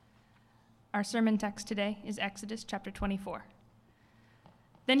Our sermon text today is Exodus chapter 24.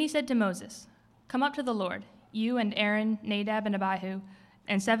 Then he said to Moses, "Come up to the Lord, you and Aaron, Nadab and Abihu,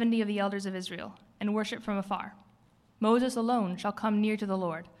 and 70 of the elders of Israel, and worship from afar. Moses alone shall come near to the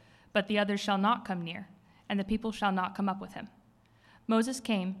Lord, but the others shall not come near, and the people shall not come up with him." Moses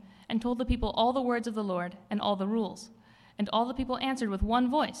came and told the people all the words of the Lord and all the rules. And all the people answered with one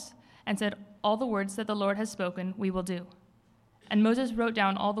voice and said, "All the words that the Lord has spoken we will do." And Moses wrote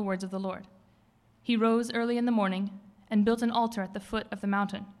down all the words of the Lord. He rose early in the morning and built an altar at the foot of the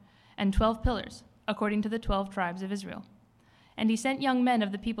mountain, and 12 pillars, according to the 12 tribes of Israel. And he sent young men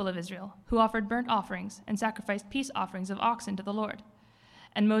of the people of Israel, who offered burnt offerings and sacrificed peace offerings of oxen to the Lord.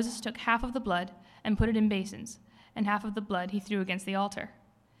 And Moses took half of the blood and put it in basins, and half of the blood he threw against the altar.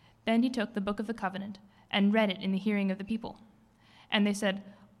 Then he took the book of the covenant and read it in the hearing of the people. And they said,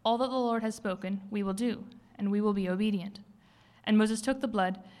 "All that the Lord has spoken we will do, and we will be obedient." And Moses took the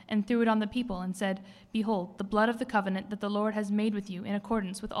blood and threw it on the people and said, "Behold, the blood of the covenant that the Lord has made with you in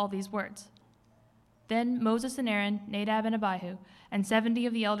accordance with all these words." Then Moses and Aaron, Nadab and Abihu, and 70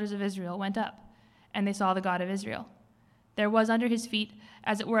 of the elders of Israel went up, and they saw the God of Israel. There was under his feet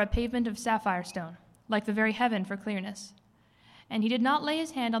as it were a pavement of sapphire stone, like the very heaven for clearness. And he did not lay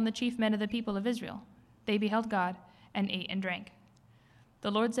his hand on the chief men of the people of Israel. They beheld God and ate and drank.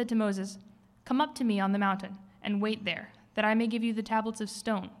 The Lord said to Moses, "Come up to me on the mountain and wait there, that I may give you the tablets of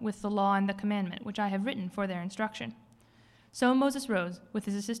stone with the law and the commandment which I have written for their instruction." So Moses rose with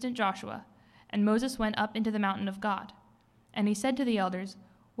his assistant Joshua, and Moses went up into the mountain of God. And he said to the elders,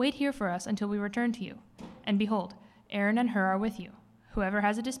 "Wait here for us until we return to you. And behold, Aaron and Hur are with you. Whoever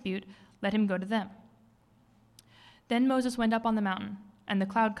has a dispute, let him go to them." Then Moses went up on the mountain, and the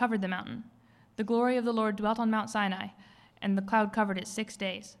cloud covered the mountain. The glory of the Lord dwelt on Mount Sinai, and the cloud covered it 6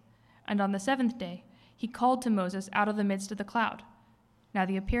 days. And on the 7th day he called to Moses out of the midst of the cloud. Now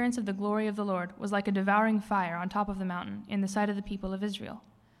the appearance of the glory of the Lord was like a devouring fire on top of the mountain in the sight of the people of Israel.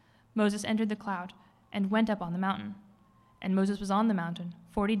 Moses entered the cloud and went up on the mountain. And Moses was on the mountain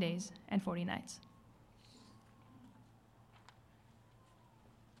 40 days and 40 nights.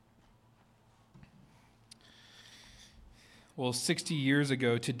 Well, 60 years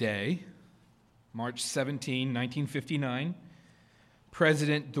ago today, March 17, 1959,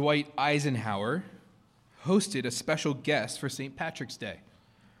 President Dwight Eisenhower hosted a special guest for St. Patrick's Day,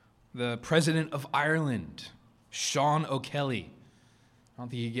 the President of Ireland, Sean O'Kelly. I don't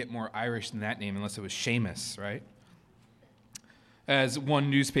think you could get more Irish than that name unless it was Seamus, right? As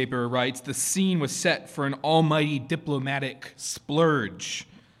one newspaper writes, the scene was set for an almighty diplomatic splurge.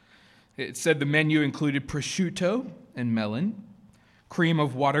 It said the menu included prosciutto and melon, cream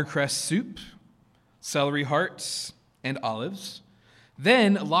of watercress soup, celery hearts, and olives.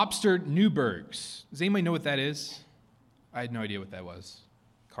 Then lobster Newburgs. Does anybody know what that is? I had no idea what that was.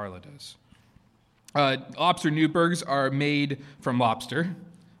 Carla does. Lobster Newburgs are made from lobster,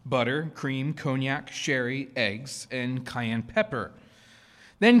 butter, cream, cognac, sherry, eggs, and cayenne pepper.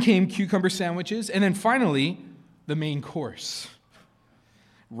 Then came cucumber sandwiches, and then finally, the main course.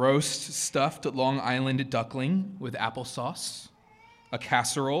 Roast stuffed Long Island duckling with applesauce, a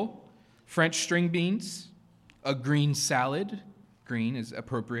casserole, French string beans, a green salad. Green is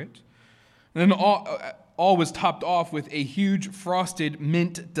appropriate. And then all was topped off with a huge frosted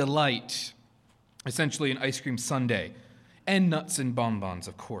mint delight, essentially an ice cream sundae, and nuts and bonbons,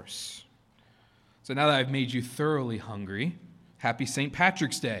 of course. So now that I've made you thoroughly hungry, happy St.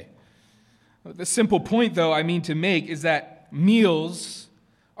 Patrick's Day. The simple point, though, I mean to make is that meals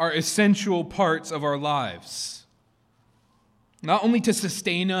are essential parts of our lives. Not only to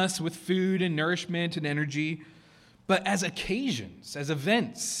sustain us with food and nourishment and energy, but as occasions, as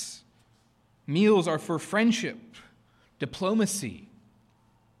events. Meals are for friendship, diplomacy,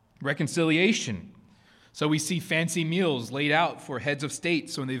 reconciliation. So we see fancy meals laid out for heads of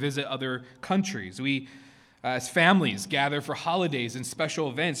states when they visit other countries. We, as families, gather for holidays and special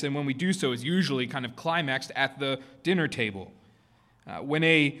events, and when we do so, it's usually kind of climaxed at the dinner table. When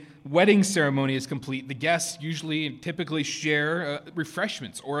a wedding ceremony is complete, the guests usually and typically share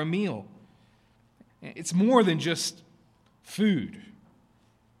refreshments or a meal. It's more than just food.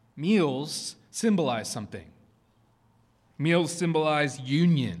 Meals symbolize something. Meals symbolize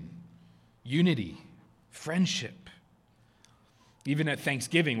union, unity, friendship. Even at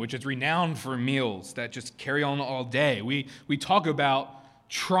Thanksgiving, which is renowned for meals that just carry on all day, we talk about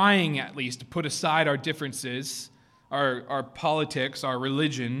trying at least to put aside our differences, our politics, our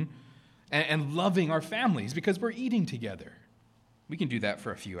religion, and loving our families because we're eating together. We can do that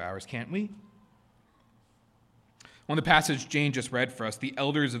for a few hours, can't we? On the passage Jane just read for us, the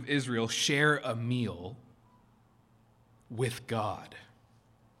elders of Israel share a meal with God.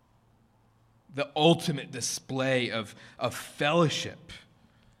 the ultimate display of fellowship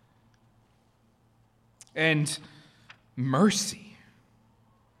and mercy.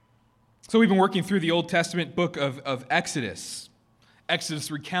 So we've been working through the Old Testament book of Exodus.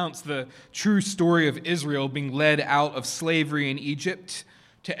 Exodus recounts the true story of Israel being led out of slavery in Egypt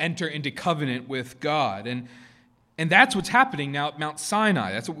to enter into covenant with God. And that's what's happening now at Mount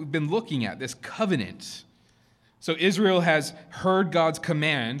Sinai. That's what we've been looking at, this covenant. So Israel has heard God's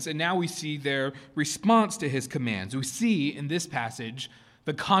commands, and now we see their response to his commands. We see in this passage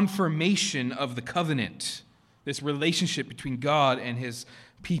the confirmation of the covenant, this relationship between God and his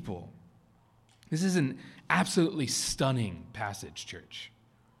people. This is an absolutely stunning passage, church.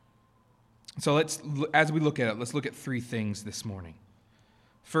 So as we look at it, let's look at three things this morning.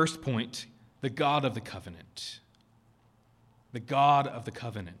 First point, the God of the covenant. The God of the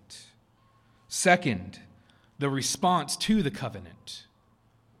covenant. Second, the response to the covenant.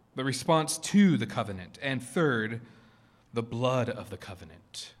 The response to the covenant. And third, the blood of the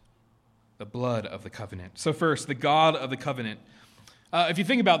covenant. The blood of the covenant. So first, the God of the covenant. If you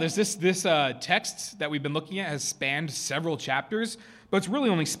think about this text that we've been looking at has spanned several chapters, but it's really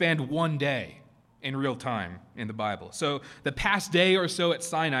only spanned one day in real time in the Bible. So the past day or so at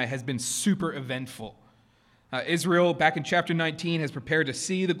Sinai has been super eventful. Israel, back in chapter 19, has prepared to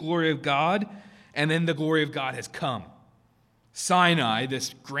see the glory of God, and then the glory of God has come. Sinai,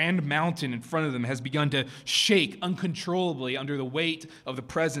 this grand mountain in front of them, has begun to shake uncontrollably under the weight of the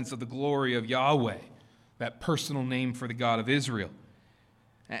presence of the glory of Yahweh, that personal name for the God of Israel.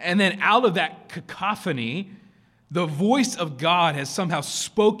 And then out of that cacophony, the voice of God has somehow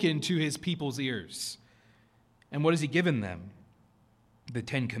spoken to his people's ears. And what has he given them? The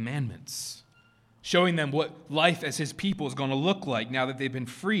 10 Commandments. Showing them what life as his people is going to look like now that they've been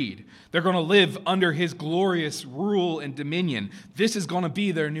freed. They're going to live under his glorious rule and dominion. This is going to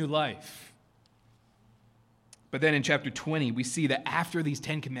be their new life. But then in chapter 20, we see that after these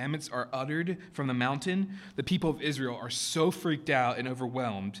 10 commandments are uttered from the mountain, the people of Israel are so freaked out and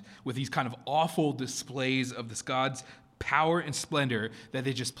overwhelmed with these kind of awful displays of this God's power and splendor that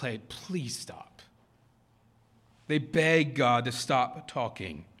they just pray, please stop. They beg God to stop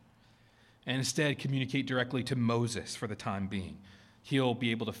talking and instead communicate directly to Moses for the time being. He'll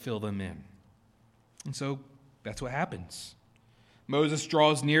be able to fill them in. And so that's what happens. Moses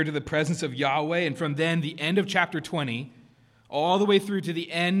draws near to the presence of Yahweh, and from then, the end of chapter 20, all the way through to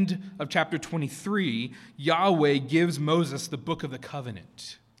the end of chapter 23, Yahweh gives Moses the book of the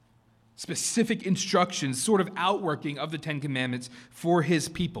covenant. Specific instructions, sort of outworking of the 10 Commandments for his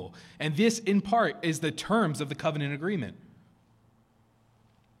people. And this, in part, is the terms of the covenant agreement.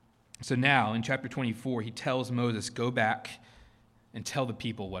 So now, in chapter 24, he tells Moses, go back and tell the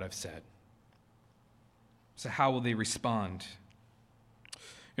people what I've said. So how will they respond?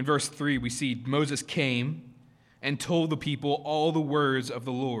 In verse 3, we see Moses came and told the people all the words of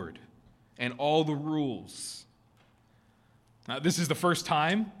the Lord and all the rules. Now, this is the first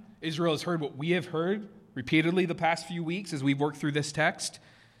time Israel has heard what we have heard repeatedly the past few weeks as we've worked through this text.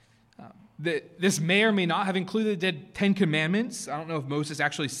 This may or may not have included the 10 Commandments. I don't know if Moses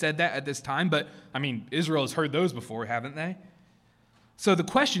actually said that at this time, but, Israel has heard those before, haven't they? So the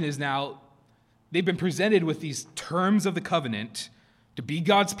question is now, they've been presented with these terms of the covenant to be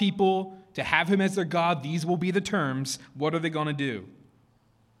God's people, to have him as their God. These will be the terms. What are they going to do?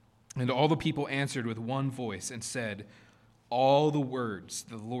 And all the people answered with one voice and said, all the words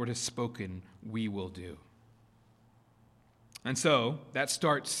the Lord has spoken, we will do. And so that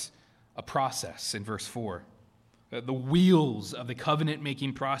starts a process in verse 4. The wheels of the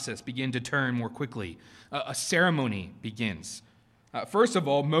covenant-making process begin to turn more quickly. A ceremony begins. First of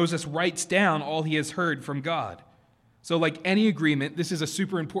all, Moses writes down all he has heard from God. So like any agreement, this is a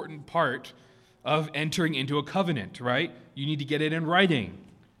super important part of entering into a covenant, right? You need to get it in writing.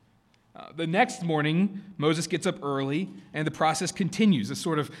 The next morning, Moses gets up early, and the process continues, a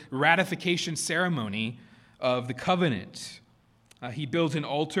sort of ratification ceremony of the covenant. He builds an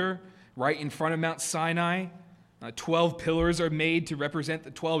altar right in front of Mount Sinai. 12 pillars are made to represent the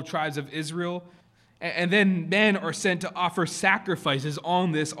 12 tribes of Israel. And then men are sent to offer sacrifices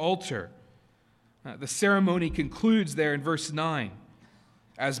on this altar. The ceremony concludes there in verse 9.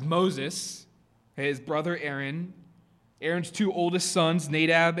 As Moses, his brother Aaron's 2 oldest sons,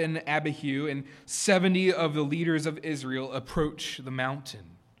 Nadab and Abihu, and 70 of the leaders of Israel approach the mountain.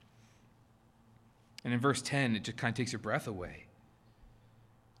 And in verse 10, it just kind of takes your breath away.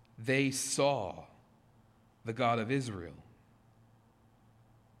 They saw the God of Israel.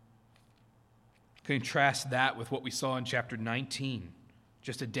 Contrast that with what we saw in chapter 19,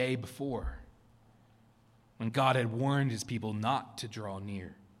 just a day before, when God had warned his people not to draw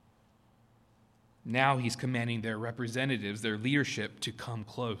near. Now he's commanding their representatives, their leadership, to come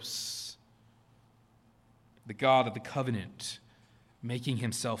close. The God of the covenant making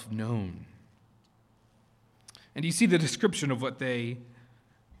himself known. And you see the description of what they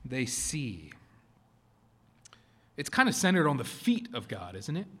see. It's kind of centered on the feet of God,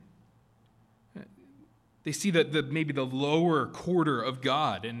 isn't it? They see maybe the lower quarter of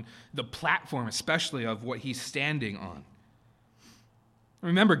God and the platform especially of what he's standing on.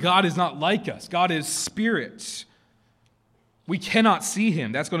 Remember, God is not like us. God is spirit. We cannot see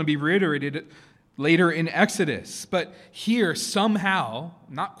him. That's going to be reiterated later in Exodus. But here, somehow,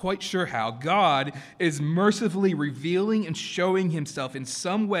 not quite sure how, God is mercifully revealing and showing himself in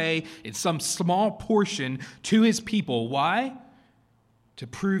some way, in some small portion, to his people. Why? To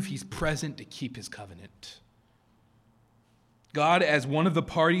prove he's present to keep his covenant. God, as one of the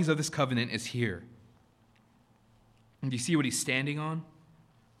parties of this covenant, is here. And do you see what he's standing on?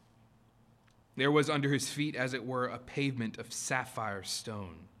 There was under his feet, as it were, a pavement of sapphire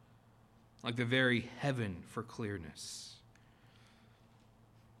stone, like the very heaven for clearness.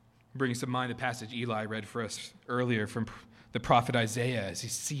 Brings to mind the passage Eli read for us earlier from the prophet Isaiah as he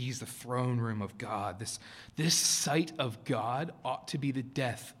sees the throne room of God. This sight of God ought to be the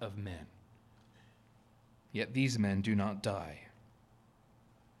death of men. Yet these men do not die.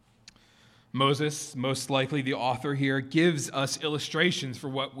 Moses, most likely the author here, gives us illustrations for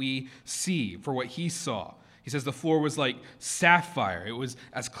what we see, for what he saw. He says the floor was like sapphire. It was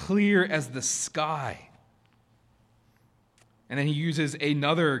as clear as the sky. And then he uses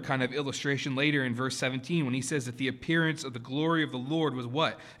another kind of illustration later in verse 17 when he says that the appearance of the glory of the Lord was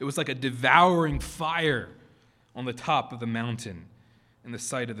what? It was like a devouring fire on the top of the mountain in the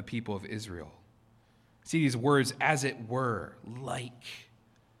sight of the people of Israel. See these words, as it were, like.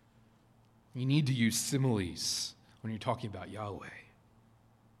 You need to use similes when you're talking about Yahweh.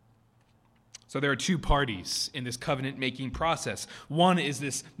 So there are two parties in this covenant-making process. One is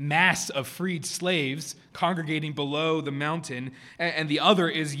this mass of freed slaves congregating below the mountain, and the other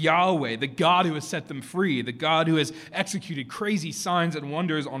is Yahweh, the God who has set them free, the God who has executed crazy signs and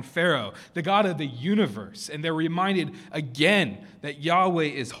wonders on Pharaoh, the God of the universe. And they're reminded again that Yahweh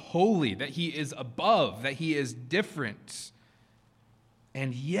is holy, that he is above, that he is different.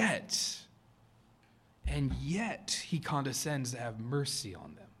 And yet he condescends to have mercy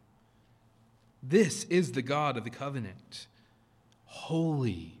on them. This is the God of the covenant,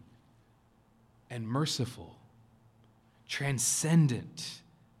 holy and merciful, transcendent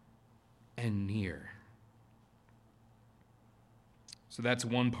and near. So that's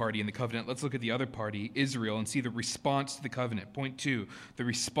one party in the covenant. Let's look at the other party, Israel, and see the response to the covenant. Point 2, the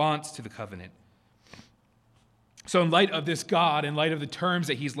response to the covenant. So in light of this God, in light of the terms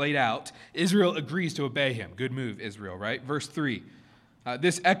that he's laid out, Israel agrees to obey him. Good move, Israel, right? Verse 3.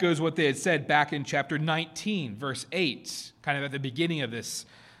 This echoes what they had said back in chapter 19, verse 8, kind of at the beginning of this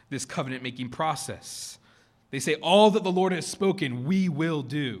covenant-making process. They say, all that the Lord has spoken, we will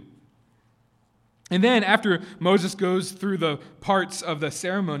do. And then after Moses goes through the parts of the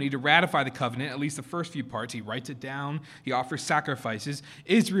ceremony to ratify the covenant, at least the first few parts, he writes it down, he offers sacrifices.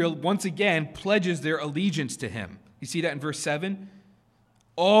 Israel, once again, pledges their allegiance to him. You see that in verse 7?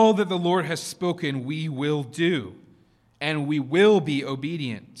 All that the Lord has spoken, we will do, and we will be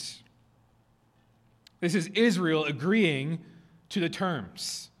obedient. This is Israel agreeing to the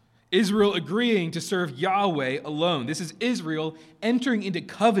terms. Israel agreeing to serve Yahweh alone. This is Israel entering into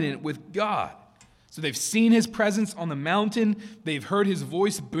covenant with God. So they've seen his presence on the mountain. They've heard his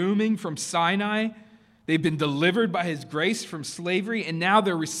voice booming from Sinai. They've been delivered by his grace from slavery, and now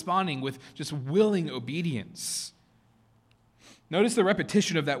they're responding with just willing obedience. Notice the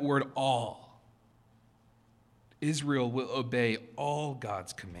repetition of that word all. Israel will obey all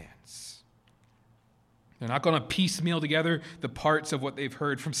God's commands. They're not going to piecemeal together the parts of what they've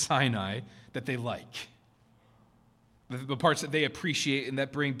heard from Sinai that they like, the parts that they appreciate and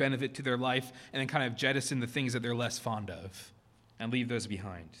that bring benefit to their life, and then kind of jettison the things that they're less fond of and leave those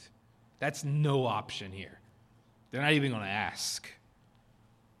behind. That's no option here. They're not even going to ask.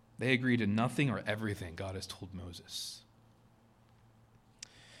 They agree to nothing or everything God has told Moses.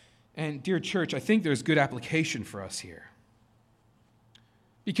 And dear church, I think there's good application for us here.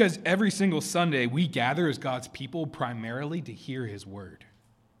 Because every single Sunday we gather as God's people primarily to hear his word.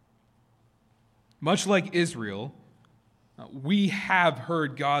 Much like Israel, we have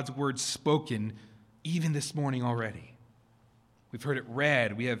heard God's word spoken even this morning already. We've heard it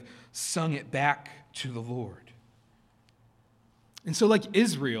read. We have sung it back to the Lord. And so like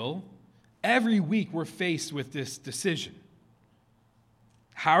Israel, every week we're faced with this decision.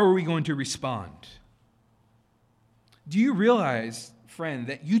 How are we going to respond? Do you realize, friend,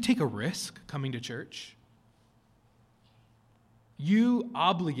 that you take a risk coming to church? You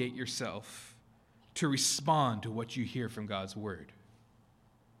obligate yourself to respond to what you hear from God's word.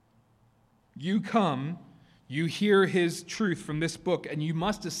 You come, you hear his truth from this book, and you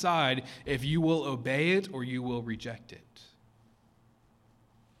must decide if you will obey it or you will reject it.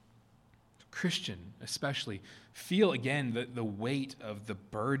 Christian, especially, feel again the weight of the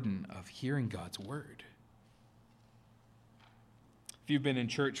burden of hearing God's word. If you've been in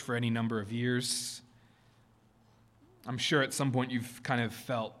church for any number of years, I'm sure at some point you've kind of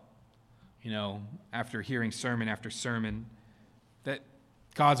felt, after hearing sermon after sermon, that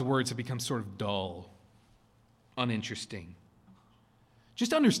God's words have become sort of dull, uninteresting.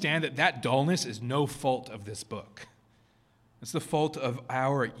 Just understand that dullness is no fault of this book. It's the fault of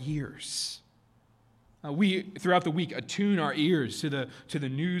our ears. We, throughout the week, attune our ears to the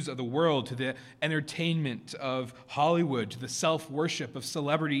news of the world, to the entertainment of Hollywood, to the self-worship of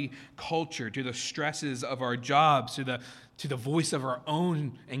celebrity culture, to the stresses of our jobs, to the voice of our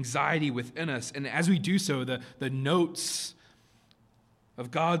own anxiety within us. And as we do so, the notes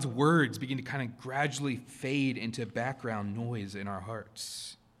of God's words begin to kind of gradually fade into background noise in our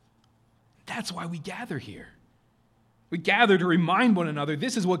hearts. That's why we gather here. We gather to remind one another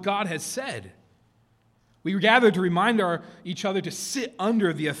this is what God has said. We gather to remind each other to sit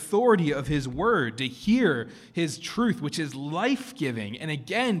under the authority of his word, to hear his truth, which is life-giving, and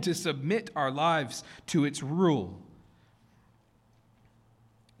again to submit our lives to its rule.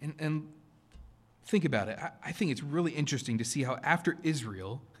 And think about it. I think it's really interesting to see how after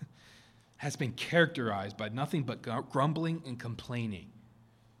Israel has been characterized by nothing but grumbling and complaining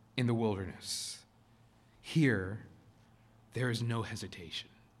in the wilderness, here there is no hesitation.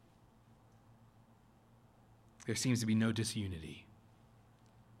 There seems to be no disunity.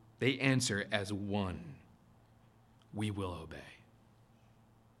 They answer as one, we will obey.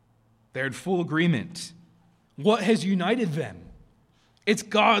 They're in full agreement. What has united them? It's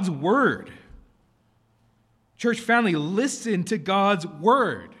God's word. Church family, listen to God's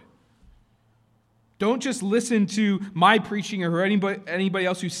word. Don't just listen to my preaching or anybody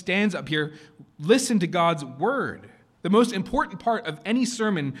else who stands up here. Listen to God's word. The most important part of any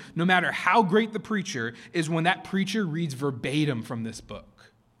sermon, no matter how great the preacher, is when that preacher reads verbatim from this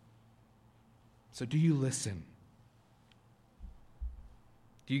book. So do you listen?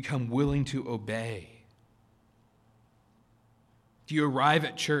 Do you come willing to obey? Do you arrive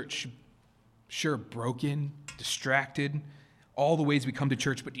at church, sure, broken, distracted, all the ways we come to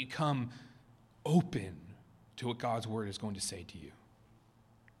church, but do you come open to what God's word is going to say to you?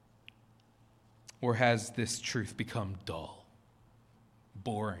 Or has this truth become dull,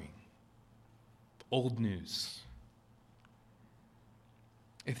 boring, old news?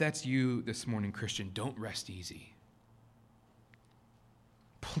 If that's you this morning, Christian, don't rest easy.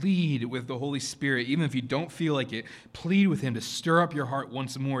 Plead with the Holy Spirit, even if you don't feel like it, plead with him to stir up your heart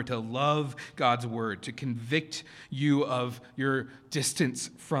once more, to love God's word, to convict you of your distance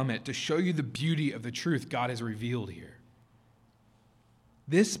from it, to show you the beauty of the truth God has revealed here.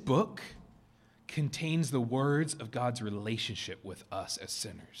 This book contains the words of God's relationship with us as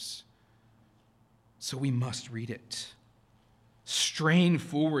sinners. So we must read it. Strain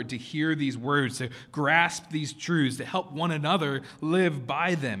forward to hear these words, to grasp these truths, to help one another live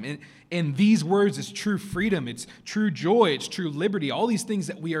by them. And these words is true freedom, it's true joy, it's true liberty, all these things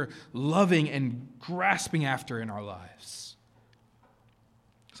that we are loving and grasping after in our lives.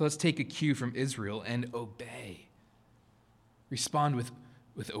 So let's take a cue from Israel and obey. Respond with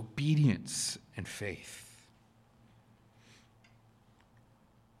obedience and faith.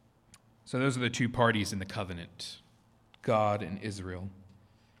 So those are the two parties in the covenant, God and Israel.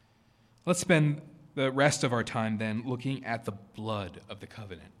 Let's spend the rest of our time then looking at the blood of the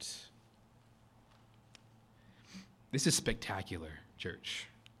covenant. This is spectacular, church.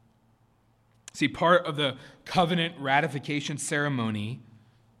 See, part of the covenant ratification ceremony,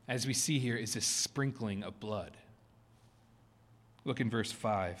 as we see here, is this sprinkling of blood. Look in verse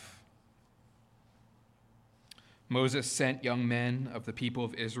 5. Moses sent young men of the people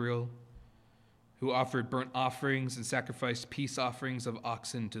of Israel who offered burnt offerings and sacrificed peace offerings of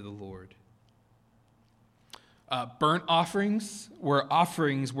oxen to the Lord. Burnt offerings were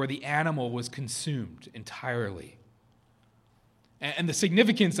offerings where the animal was consumed entirely. And the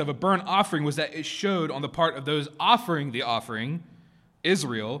significance of a burnt offering was that it showed on the part of those offering the offering,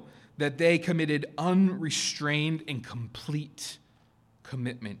 Israel, that they committed unrestrained and complete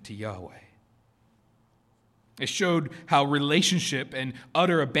commitment to Yahweh. It showed how relationship and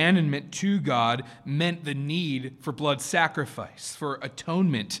utter abandonment to God meant the need for blood sacrifice, for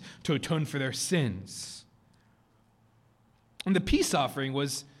atonement to atone for their sins. And the peace offering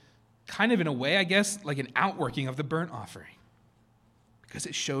was kind of, in a way, I guess, like an outworking of the burnt offering, because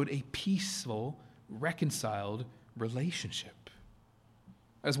it showed a peaceful, reconciled relationship.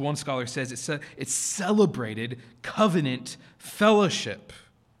 As one scholar says, it celebrated covenant fellowship.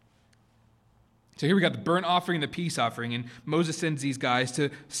 So here we got the burnt offering and the peace offering, and Moses sends these guys to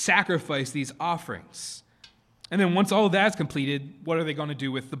sacrifice these offerings. And then once all of that's completed, what are they going to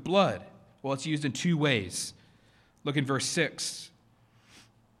do with the blood? Well, it's used in two ways. Look in verse 6.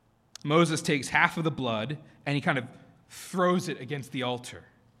 Moses takes half of the blood and he kind of throws it against the altar,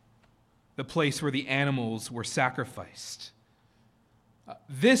 the place where the animals were sacrificed.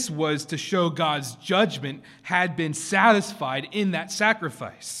 This was to show God's judgment had been satisfied in that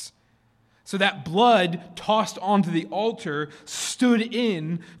sacrifice. So that blood tossed onto the altar stood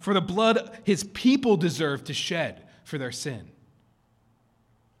in for the blood his people deserved to shed for their sin.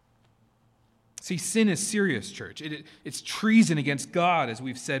 See, sin is serious, church. It's treason against God, as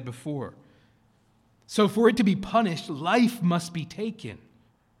we've said before. So for it to be punished, life must be taken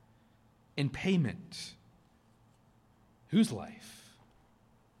in payment. Whose life?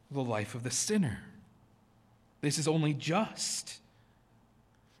 The life of the sinner. This is only just.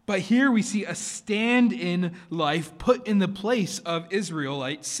 But here we see a stand-in life put in the place of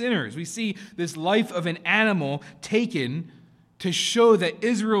Israelite sinners. We see this life of an animal taken to show that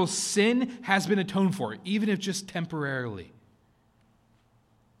Israel's sin has been atoned for, even if just temporarily.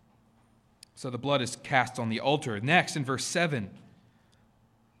 So the blood is cast on the altar. Next, in verse 7,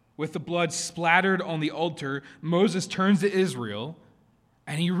 with the blood splattered on the altar, Moses turns to Israel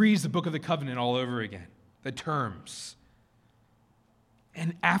and he reads the book of the covenant all over again, the terms.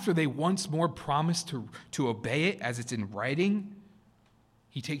 And after they once more promise to obey it as it's in writing,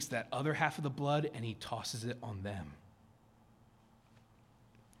 he takes that other half of the blood and he tosses it on them,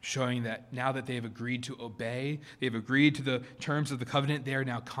 showing that now that they've agreed to obey, they've agreed to the terms of the covenant, they are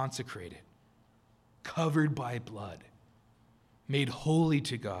now consecrated, covered by blood, made holy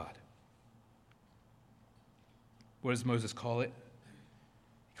to God. What does Moses call it?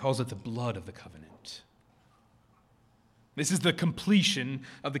 He calls it the blood of the covenant. This is the completion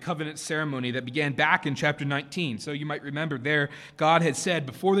of the covenant ceremony that began back in chapter 19. So you might remember there, God had said,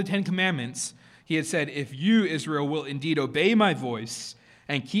 before the Ten Commandments, he had said, if you, Israel, will indeed obey my voice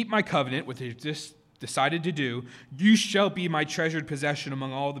and keep my covenant, which they just decided to do, you shall be my treasured possession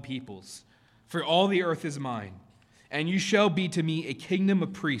among all the peoples, for all the earth is mine. And you shall be to me a kingdom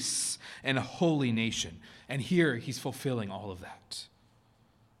of priests and a holy nation. And here he's fulfilling all of that.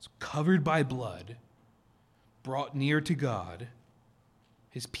 So covered by blood, brought near to God,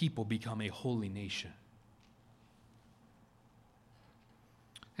 his people become a holy nation.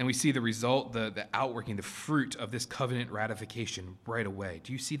 And we see the result, the outworking, the fruit of this covenant ratification right away.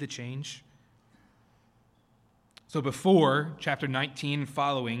 Do you see the change? So before chapter 19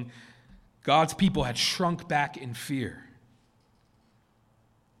 following, God's people had shrunk back in fear.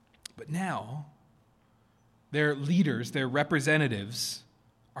 But now, their leaders, their representatives,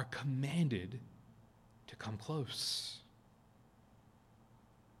 are commanded to come close.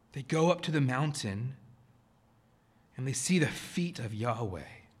 They go up to the mountain and they see the feet of Yahweh.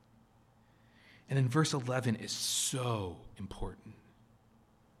 And in verse 11 is so important.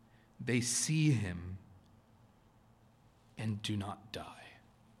 They see him and do not die.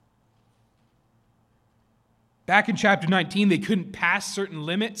 Back in chapter 19, they couldn't pass certain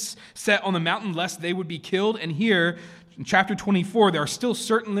limits set on the mountain lest they would be killed. And here, in chapter 24, there are still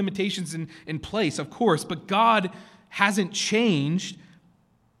certain limitations in place, of course, but God hasn't changed,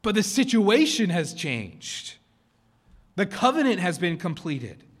 but the situation has changed. The covenant has been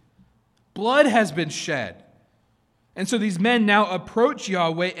completed. Blood has been shed. And so these men now approach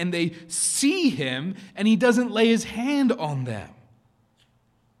Yahweh and they see him, and he doesn't lay his hand on them.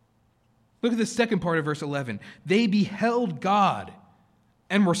 Look at the second part of verse 11. They beheld God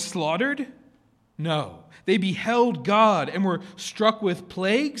and were slaughtered? No. They beheld God and were struck with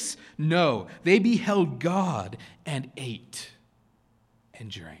plagues? No. They beheld God and ate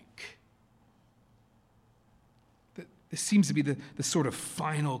and drank. This seems to be the sort of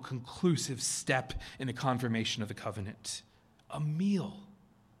final conclusive step in the confirmation of the covenant. A meal,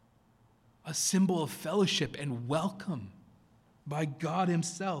 a symbol of fellowship and welcome by God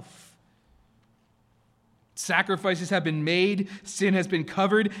himself. Sacrifices have been made, sin has been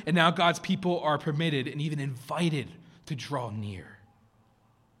covered, and now God's people are permitted and even invited to draw near.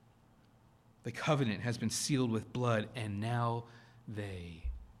 The covenant has been sealed with blood, and now they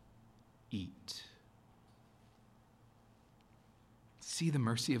eat. See the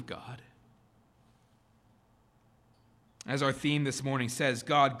mercy of God? As our theme this morning says,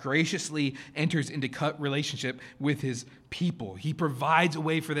 God graciously enters into relationship with his people. He provides a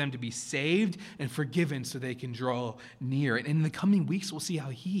way for them to be saved and forgiven so they can draw near. And in the coming weeks, we'll see how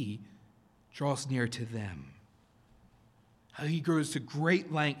he draws near to them. How he goes to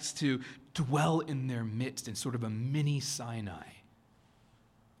great lengths to dwell in their midst in sort of a mini Sinai,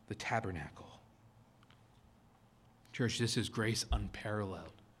 the tabernacle. Church, this is grace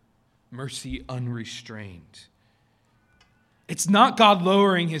unparalleled, mercy unrestrained. It's not God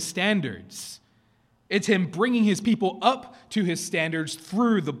lowering his standards. It's him bringing his people up to his standards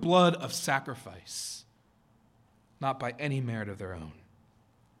through the blood of sacrifice, not by any merit of their own.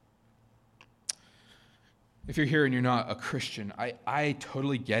 If you're here and you're not a Christian, I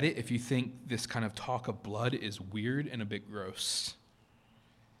totally get it if you think this kind of talk of blood is weird and a bit gross.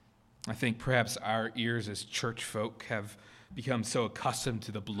 I think perhaps our ears as church folk have become so accustomed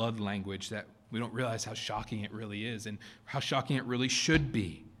to the blood language that we don't realize how shocking it really is and how shocking it really should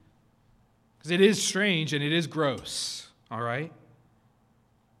be. Because it is strange and it is gross, all right?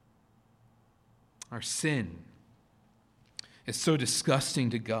 Our sin is so disgusting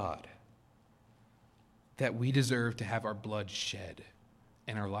to God that we deserve to have our blood shed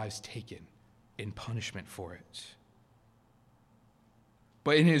and our lives taken in punishment for it.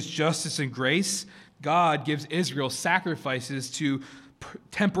 But in his justice and grace, God gives Israel sacrifices to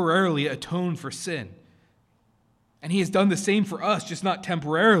temporarily atone for sin. And he has done the same for us, just not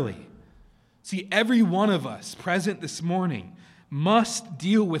temporarily. See, every one of us present this morning must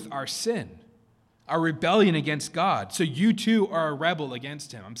deal with our sin, our rebellion against God. So you too are a rebel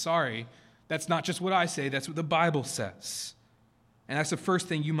against him. I'm sorry. That's not just what I say. That's what the Bible says. And that's the first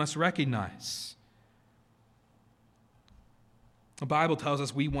thing you must recognize. The Bible tells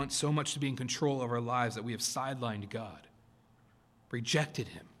us we want so much to be in control of our lives that we have sidelined God, rejected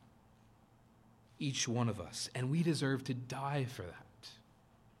him, each one of us, and we deserve to die for that.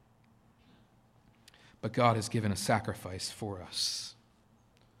 But God has given a sacrifice for us.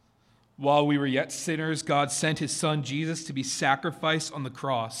 While we were yet sinners, God sent his son Jesus to be sacrificed on the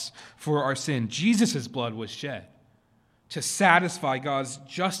cross for our sin. Jesus' blood was shed to satisfy God's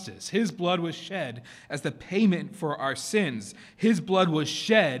justice. His blood was shed as the payment for our sins. His blood was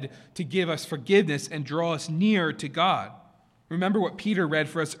shed to give us forgiveness and draw us near to God. Remember what Peter read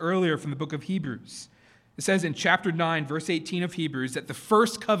for us earlier from the book of Hebrews. It says in chapter 9, verse 18 of Hebrews, that the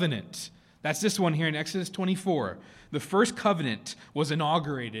first covenant, that's this one here in Exodus 24, the first covenant was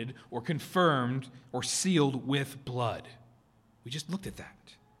inaugurated or confirmed or sealed with blood. We just looked at that.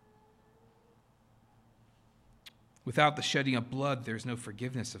 Without the shedding of blood, there's no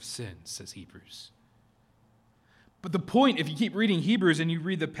forgiveness of sins, says Hebrews. But the point, if you keep reading Hebrews and you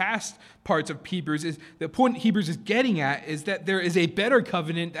read the past parts of Hebrews, is the point Hebrews is getting at is that there is a better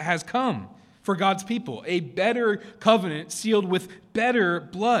covenant that has come for God's people, a better covenant sealed with better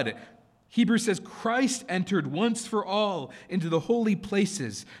blood. Hebrews says Christ entered once for all into the holy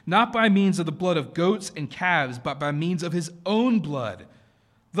places, not by means of the blood of goats and calves, but by means of his own blood,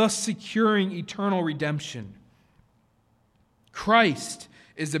 thus securing eternal redemption. Christ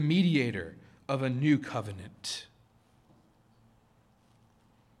is the mediator of a new covenant.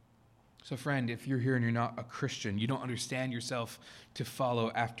 So friend, if you're here and you're not a Christian, you don't understand yourself to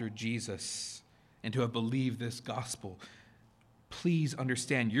follow after Jesus and to have believed this gospel, please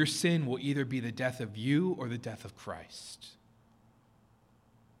understand your sin will either be the death of you or the death of Christ.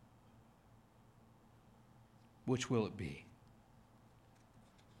 Which will it be?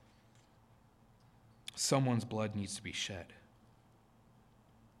 Someone's blood needs to be shed.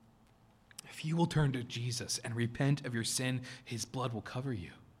 If you will turn to Jesus and repent of your sin, his blood will cover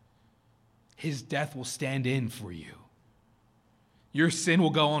you. His death will stand in for you. Your sin will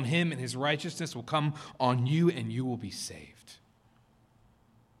go on him, and his righteousness will come on you, and you will be saved.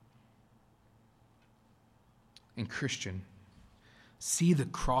 And Christian, see the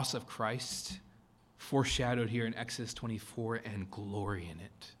cross of Christ foreshadowed here in Exodus 24 and glory in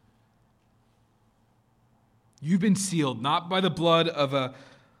it. You've been sealed not by the blood of a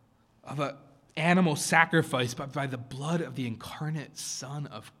animal sacrifice, but by the blood of the incarnate Son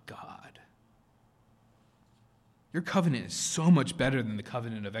of God. Your covenant is so much better than the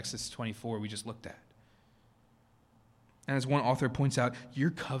covenant of Exodus 24 we just looked at. And as one author points out,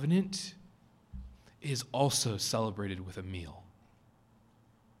 your covenant is also celebrated with a meal.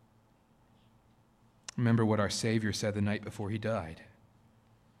 Remember what our Savior said the night before he died.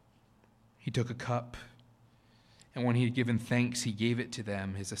 He took a cup, and when he had given thanks, he gave it to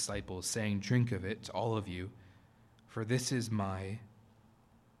them, his disciples, saying, "Drink of it, all of you, for this is my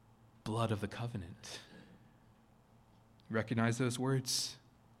blood of the covenant." Recognize those words?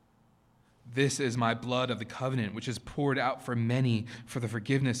 This is my blood of the covenant, which is poured out for many for the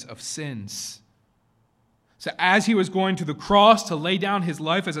forgiveness of sins. So as he was going to the cross to lay down his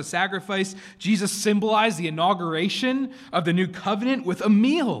life as a sacrifice, Jesus symbolized the inauguration of the new covenant with a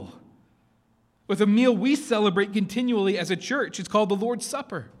meal. With a meal we celebrate continually as a church. It's called the Lord's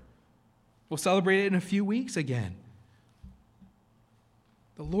Supper. We'll celebrate it in a few weeks again.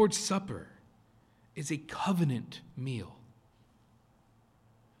 The Lord's Supper is a covenant meal.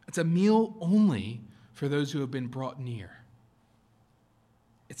 It's a meal only for those who have been brought near.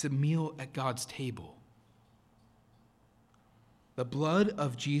 It's a meal at God's table. The blood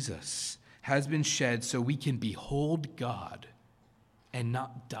of Jesus has been shed so we can behold God and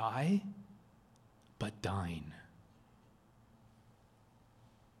not die, but dine.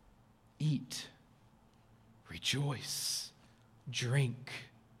 Eat, rejoice, drink,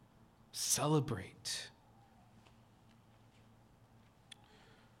 celebrate.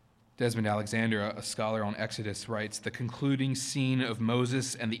 Desmond Alexander, a scholar on Exodus, writes, "The concluding scene of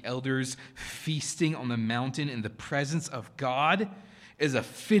Moses and the elders feasting on the mountain in the presence of God is a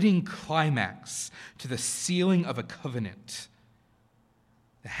fitting climax to the sealing of a covenant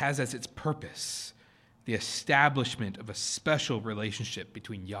that has as its purpose the establishment of a special relationship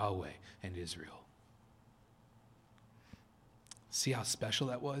between Yahweh and Israel." See how special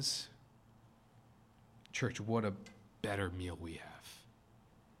that was? Church, what a better meal we have.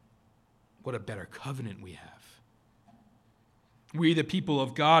 What a better covenant we have. We, the people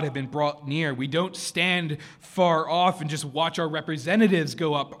of God, have been brought near. We don't stand far off and just watch our representatives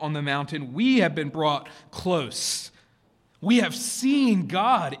go up on the mountain. We have been brought close. We have seen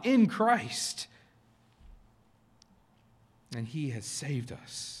God in Christ. And he has saved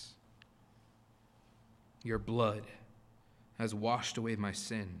us. Your blood has washed away my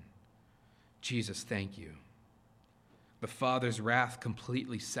sin. Jesus, thank you. The Father's wrath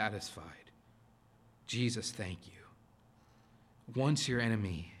completely satisfied. Jesus, thank you. Once your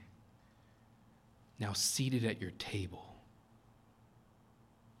enemy, now seated at your table.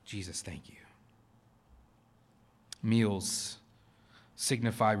 Jesus, thank you. Meals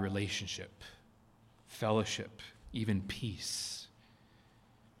signify relationship, fellowship, even peace.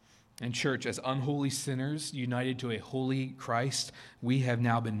 And church, as unholy sinners united to a holy Christ, we have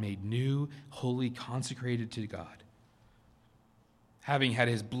now been made new, holy, consecrated to God. Having had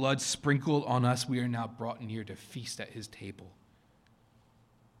his blood sprinkled on us, we are now brought near to feast at his table.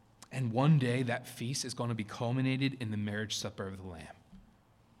 And one day that feast is going to be culminated in the marriage supper of the Lamb.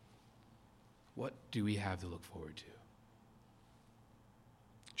 What do we have to look forward to?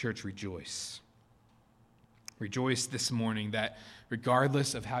 Church, rejoice. Rejoice this morning that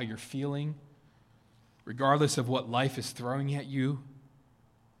regardless of how you're feeling, regardless of what life is throwing at you,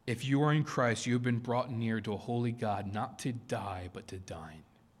 if you are in Christ, you have been brought near to a holy God, not to die, but to dine.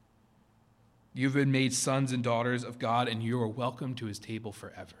 You've been made sons and daughters of God, and you are welcome to his table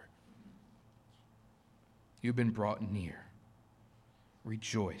forever. You've been brought near.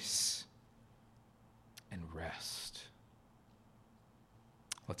 Rejoice and rest.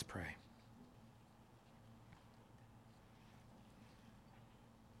 Let's pray.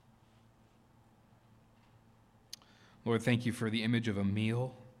 Lord, thank you for the image of a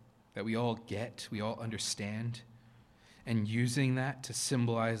meal that we all get, we all understand, and using that to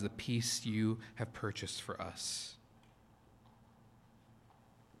symbolize the peace you have purchased for us.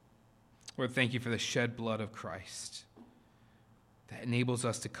 Lord, thank you for the shed blood of Christ that enables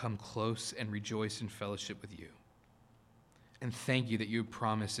us to come close and rejoice in fellowship with you. And thank you that you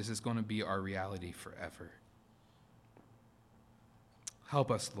promise this is going to be our reality forever.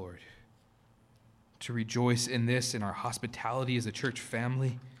 Help us, Lord, to rejoice in this, in our hospitality as a church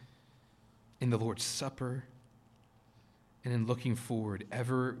family, in the Lord's Supper, and in looking forward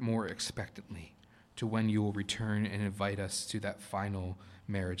ever more expectantly to when you will return and invite us to that final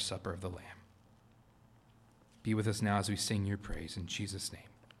marriage supper of the Lamb. Be with us now as we sing your praise. In Jesus' name,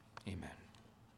 amen.